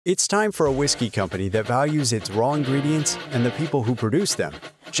It's time for a whiskey company that values its raw ingredients and the people who produce them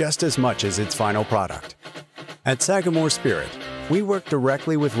just as much as its final product. At Sagamore Spirit, we work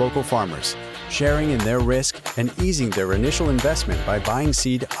directly with local farmers, sharing in their risk and easing their initial investment by buying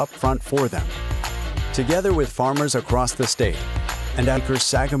seed upfront for them. Together with farmers across the state and at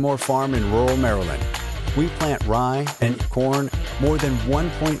Sagamore Farm in rural Maryland, we plant rye and corn, more than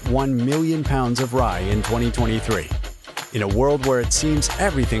 1.1 million pounds of rye in 2023. In a world where it seems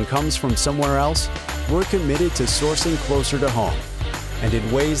everything comes from somewhere else, we're committed to sourcing closer to home and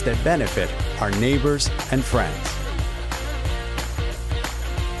in ways that benefit our neighbors and friends.